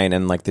line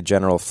and like the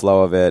general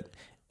flow of it,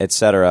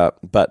 etc.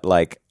 But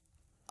like,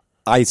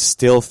 I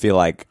still feel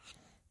like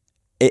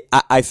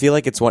I feel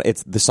like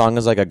the song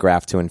is like a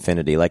graph to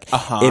infinity. Like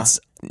it's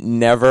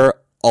never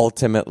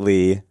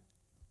ultimately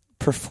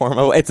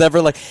performable. It's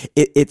never like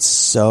it's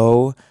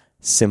so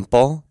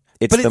simple.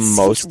 It's the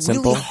most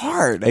simple. Really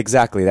hard.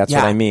 Exactly. That's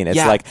what I mean. It's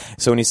like,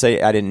 so when you say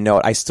I didn't know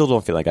it, I still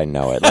don't feel like I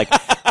know it. Like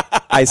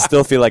I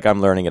still feel like I'm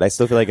learning it. I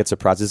still feel like it's a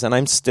process, and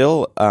I'm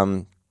still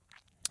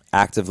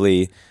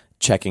actively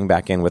checking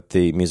back in with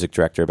the music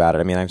director about it.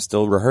 I mean, I'm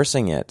still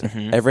rehearsing it.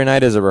 Mm-hmm. Every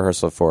night is a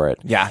rehearsal for it.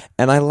 Yeah.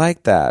 And I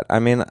like that. I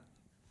mean,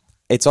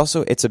 it's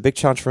a big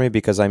challenge for me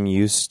because I'm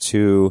used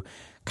to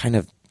kind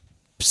of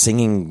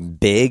singing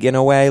big in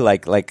a way,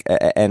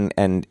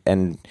 and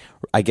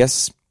I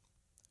guess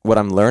what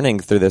I'm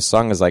learning through this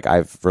song is like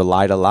I've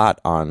relied a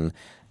lot on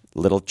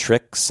little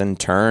tricks and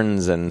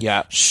turns and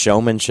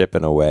showmanship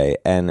in a way,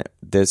 and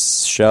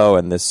this show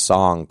and this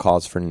song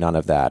calls for none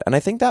of that. And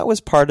I think that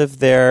was part of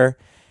their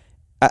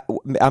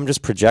I'm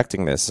just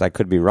projecting this, I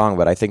could be wrong,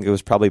 but I think it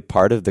was probably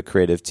part of the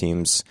creative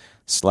team's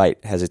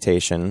slight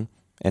hesitation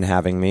in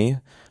having me,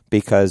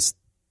 because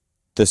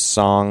the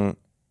song,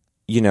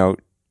 you know,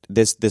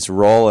 this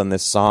role in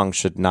this song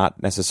should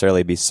not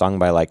necessarily be sung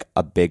by like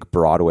a big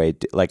Broadway,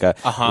 like a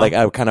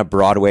kind of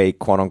Broadway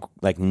quote unquote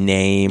like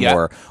name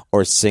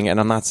or sing.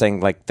 And I'm not saying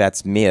like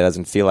that's me. It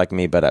doesn't feel like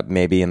me, but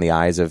maybe in the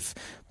eyes of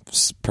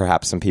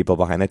perhaps some people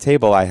behind the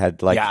table, I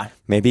had like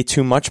maybe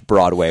too much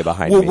Broadway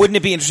behind me. Well, wouldn't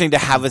it be interesting to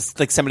have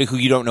like somebody who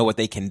you don't know what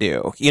they can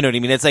do? You know what I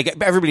mean? It's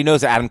like everybody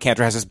knows that Adam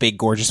Kantor has this big,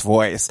 gorgeous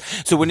voice.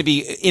 So wouldn't it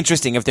be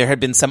interesting if there had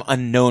been some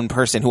unknown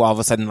person who all of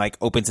a sudden like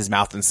opens his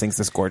mouth and sings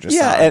this gorgeous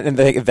song? And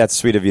that's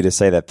sweet of you to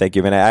say that. Thank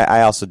you. And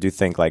I also do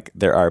think like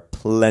there are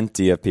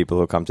plenty of people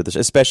who come to this,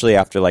 especially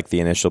after like the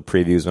initial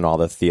previews when all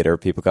the theater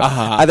people come.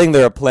 I think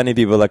there are plenty of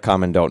people that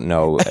come and don't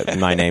know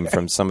my name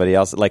from somebody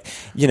else. Like,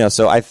 you know,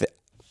 so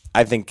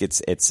I think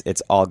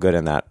it's all good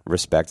in that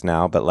respect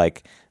now, but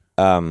like,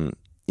 I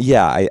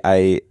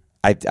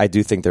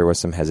do think there was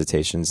some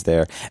hesitations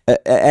there,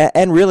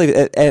 and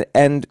really,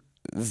 and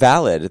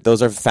valid.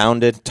 Those are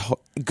founded,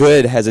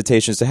 good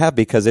hesitations to have,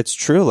 because it's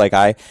true.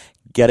 Like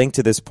getting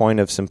to this point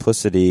of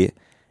simplicity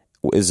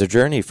is a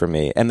journey for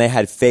me, and they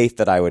had faith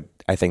that I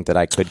think that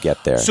I could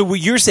get there. So what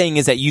you're saying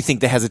is that you think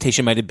the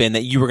hesitation might have been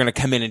that you were going to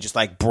come in and just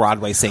like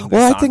Broadway sing this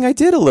song. I think I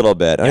did a little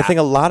bit. And I think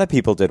a lot of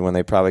people did when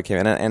they probably came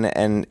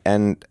in.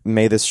 And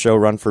may this show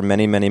run for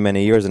many, many,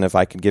 many years. And if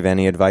I could give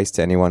any advice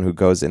to anyone who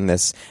goes in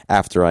this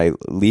after I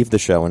leave the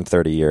show in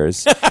 30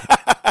 years,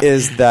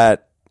 is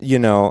that, you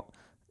know,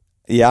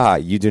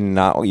 you do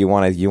not, you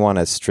want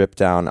to strip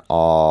down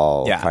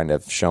all kind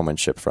of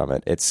showmanship from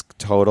it. It's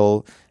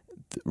total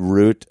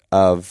root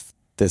of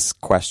this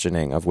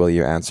questioning of will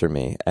you answer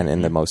me, and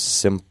in the most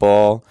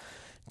simple,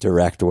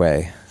 direct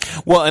way.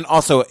 Well, and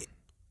also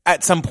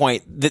at some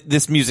point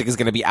this music is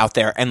going to be out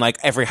there, and like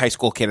every high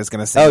school kid is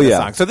going to sing this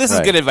song. So this is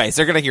good advice.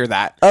 They're going to hear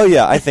that. Oh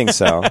yeah, I think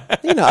so.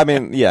 You know, I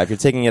mean, if you're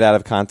taking it out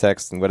of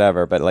context and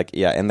whatever, but like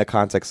in the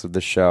context of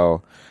the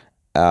show,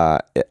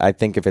 I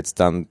think if it's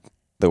done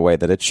the way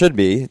that it should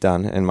be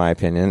done, in my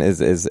opinion, is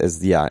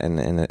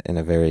in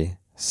a very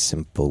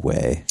simple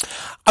way.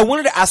 I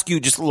wanted to ask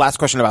you just the last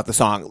question about the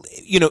song.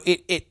 You know,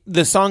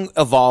 the song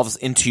evolves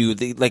into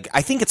the, like,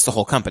 I think it's the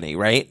whole company,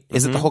 right?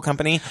 Is it the whole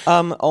company?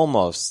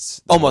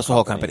 Almost the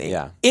whole company.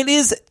 Yeah. It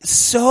is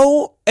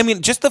so, I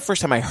mean, just the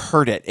first time I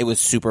heard it, it was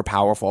super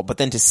powerful, but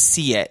then to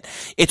see it,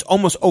 it's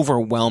almost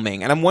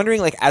overwhelming. And I'm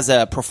wondering, like, as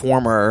a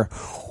performer,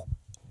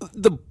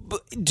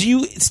 do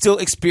you still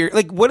experience,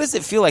 like, what does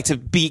it feel like to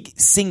be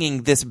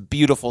singing this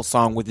beautiful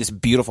song with this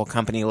beautiful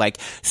company, like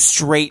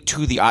straight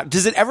to the do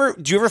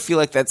you ever feel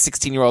like that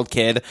 16-year-old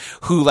kid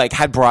who like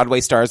had Broadway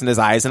stars in his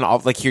eyes and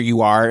all, like, here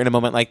you are in a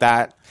moment like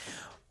that?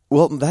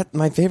 Well,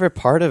 my favorite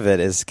part of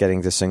it is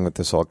getting to sing with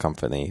this whole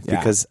company,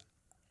 because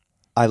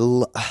I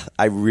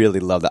really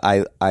love that.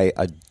 I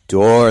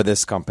adore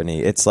this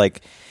company. It's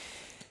like,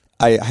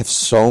 I have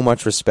so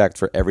much respect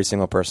for every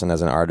single person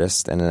as an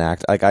artist and an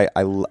act. Like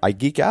I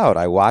geek out.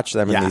 I watch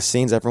them in these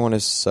scenes. Everyone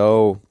is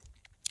so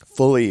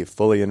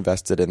fully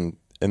invested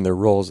in their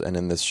roles and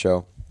in this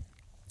show.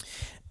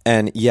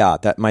 And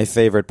that my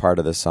favorite part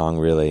of the song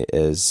really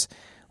is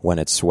when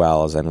it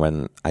swells and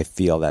when I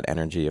feel that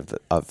energy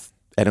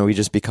and we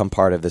just become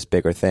part of this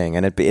bigger thing.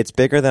 And it's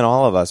bigger than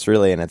all of us,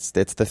 really. And it's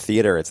the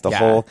theater. It's the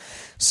whole.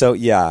 So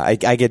I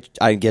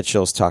get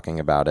chills talking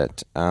about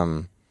it.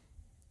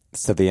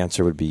 So the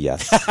answer would be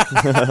yes.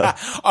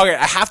 Okay,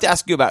 I have to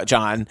ask you about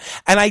John,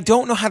 and I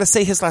don't know how to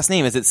say his last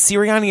name. Is it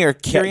Sirianni or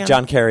Cariani?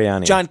 John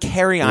Cariani. John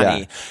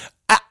Cariani.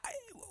 Yeah.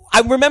 I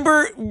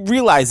remember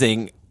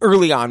realizing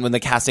early on when the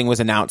casting was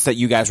announced that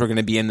you guys were going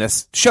to be in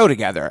this show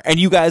together, and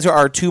you guys are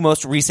our two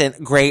most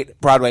recent great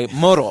Broadway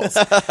modals.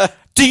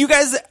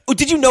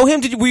 Did you know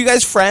him? Were you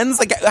guys friends?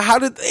 Like, how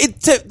did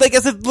it, like,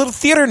 as a little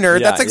theater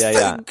nerd,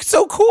 that's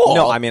so cool.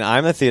 No, I mean,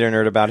 I'm a theater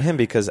nerd about him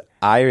because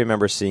I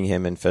remember seeing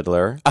him in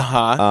Fiddler.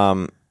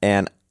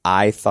 And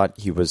I thought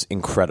he was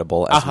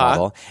incredible as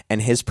well.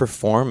 And his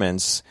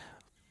performance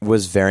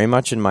was very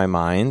much in my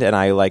mind. And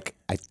I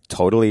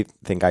totally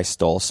think I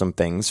stole some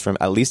things from,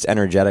 at least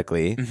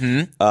energetically,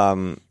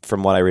 from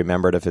what I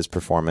remembered of his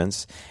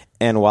performance.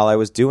 And while I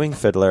was doing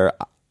Fiddler,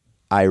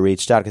 I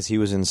reached out because he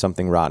was in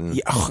Something Rotten,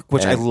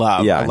 which I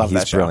love. Yeah, I love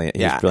he's that show. Brilliant.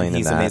 Yeah, he's brilliant.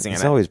 He's in that. amazing.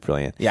 He's always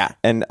brilliant. Yeah,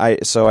 and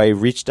I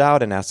reached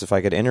out and asked if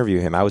I could interview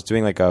him. I was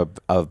doing like a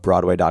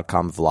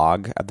Broadway.com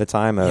vlog at the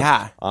time.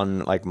 On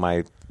like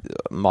my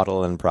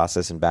model and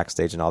process and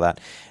backstage and all that.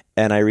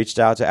 And I reached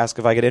out to ask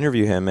if I could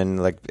interview him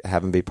and like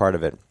have him be part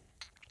of it.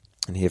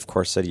 And he of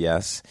course said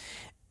yes.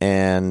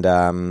 And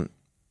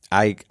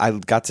I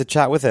got to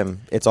chat with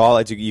him. It's all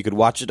you could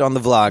watch it on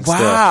the vlog.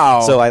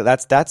 Wow! Still.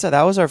 So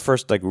that was our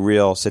first like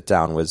real sit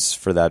down was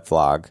for that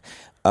vlog,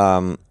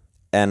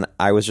 and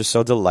I was just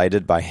so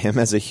delighted by him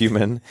as a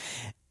human.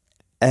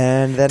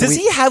 And then does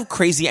he have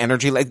crazy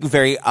energy, like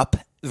very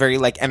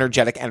like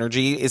energetic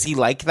energy? Is he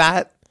like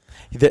that?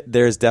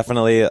 There's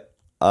definitely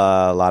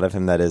a lot of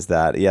him that is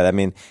that. Yeah, I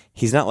mean,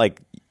 he's not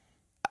like.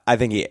 I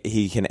think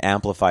he can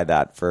amplify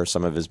that for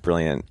some of his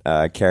brilliant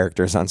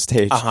characters on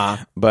stage,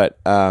 but.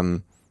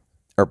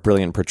 Or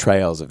brilliant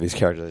portrayals of these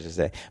characters, I should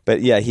say.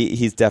 But yeah,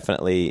 he's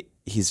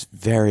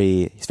very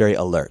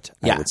alert,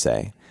 I would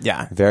say.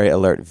 Yeah. Very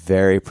alert,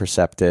 very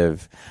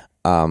perceptive,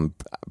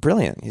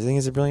 brilliant. I think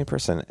he's a brilliant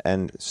person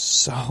and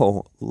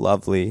so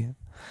lovely.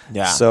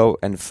 Yeah. So,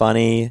 and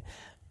funny.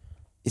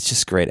 It's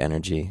just great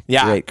energy.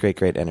 Yeah.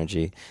 Great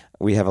energy.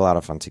 We have a lot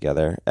of fun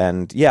together.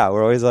 And yeah,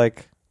 we're always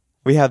like,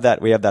 we have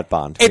that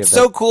bond. It's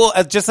so cool,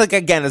 just like,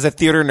 again, as a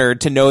theater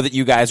nerd, to know that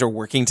you guys are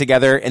working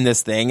together in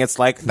this thing. It's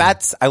like,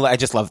 I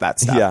just love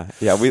that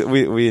stuff. Yeah,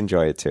 we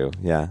enjoy it too,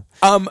 yeah.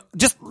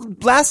 Just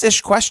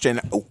last-ish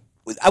question.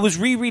 I was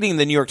rereading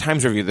the New York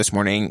Times review this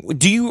morning.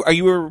 Are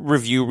you a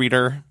review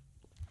reader?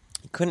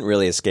 You couldn't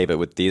really escape it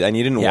with these, and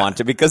you didn't want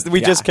to, because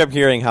we just kept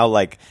hearing how,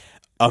 like,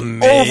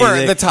 amazing.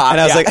 Over the top. And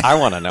I was like, I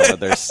want to know what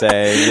they're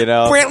saying, you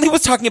know? Brantley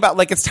was talking about,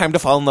 like, it's time to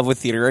fall in love with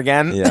theater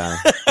again.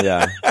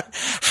 Yeah.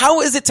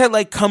 How is it to,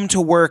 like, come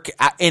to work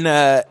in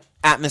a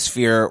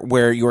atmosphere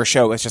where your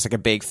show is just like a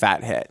big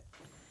fat hit?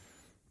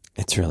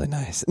 It's really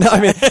nice. No, I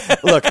mean,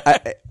 look,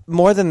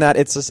 more than that,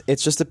 it's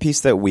just a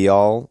piece that we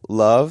all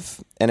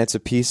love, and it's a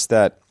piece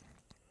that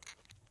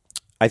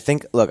I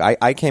think, look,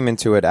 I came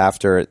into it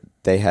after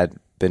they had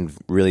been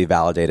really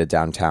validated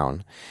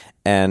downtown,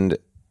 and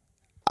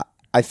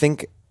I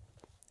think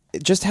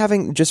just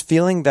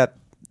feeling that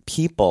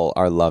people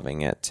are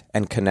loving it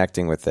and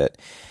connecting with it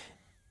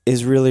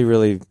is really,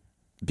 really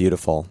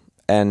beautiful.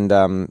 And,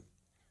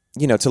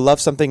 to love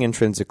something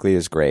intrinsically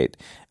is great.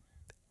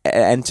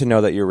 And to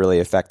know that you're really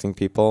affecting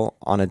people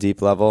on a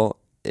deep level,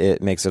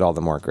 it makes it all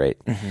the more great.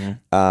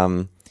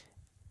 And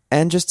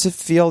just to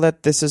feel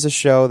that this is a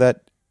show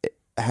that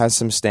has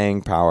some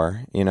staying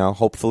power,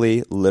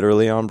 hopefully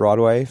literally on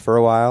Broadway for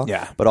a while,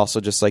 but also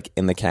just like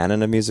in the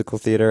canon of musical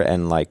theater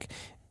and like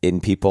in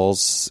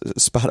people's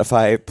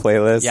Spotify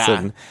playlists. Yeah.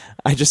 And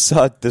I just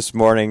saw it this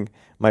morning.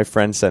 My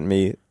friend sent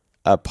me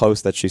a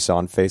post that she saw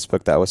on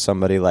Facebook that was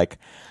somebody like,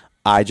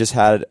 I just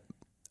had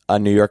a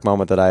New York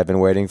moment that I have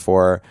been waiting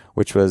for,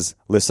 which was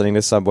listening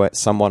to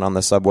someone on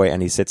the subway, and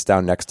he sits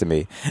down next to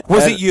me.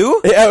 Was it you?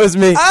 Yeah, it was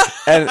me.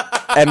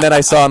 And then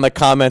I saw in the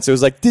comments, it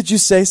was like, did you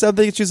say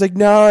something? And she was like,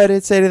 no, I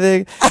didn't say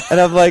anything. And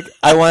I'm like,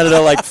 I wanted to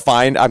like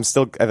find, I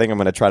think I'm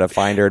going to try to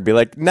find her and be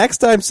like, next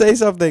time say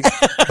something.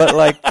 But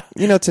like,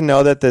 to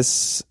know that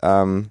this,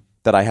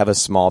 that I have a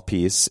small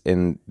piece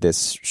in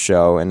this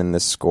show and in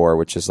this score,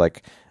 which is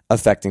like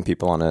affecting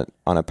people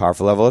on a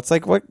powerful level. It's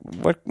like, what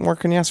more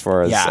can you ask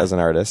for as an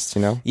artist,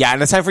 Yeah,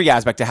 and it's time for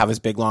Yazbeck to have his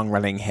big long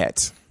running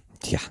hit.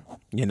 Yeah.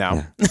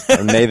 Yeah.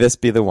 And may this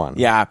be the one.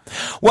 Yeah.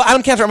 Well,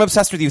 Adam Kantor, I'm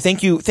obsessed with you.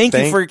 Thank you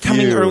for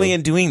coming early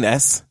and doing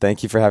this.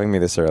 Thank you for having me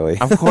this early.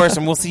 Of course,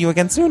 and we'll see you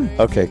again soon.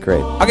 Okay,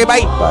 great. Okay, bye.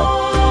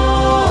 Bye.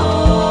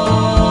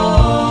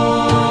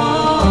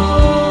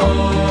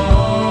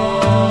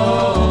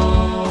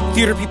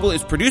 Theater People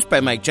is produced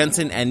by Mike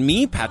Jensen and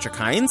me, Patrick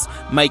Hines.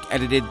 Mike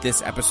edited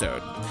this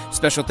episode.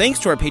 Special thanks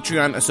to our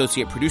Patreon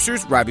associate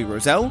producers, Robbie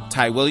Roselle,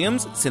 Ty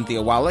Williams,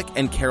 Cynthia Wallach,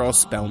 and Carol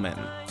Spellman.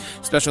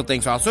 Special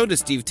thanks also to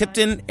Steve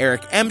Tipton,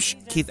 Eric Emsch,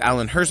 Keith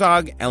Allen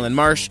Herzog, Ellen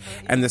Marsh,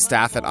 and the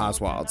staff at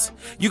Oswald's.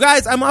 You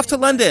guys, I'm off to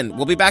London.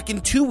 We'll be back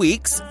in 2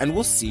 weeks, and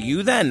we'll see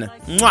you then.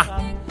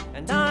 Mwah!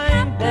 And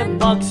I'm the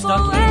bug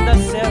stuck in the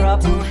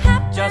syrup,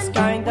 just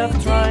kind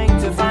of trying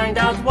to find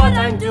out what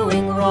I'm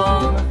doing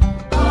wrong.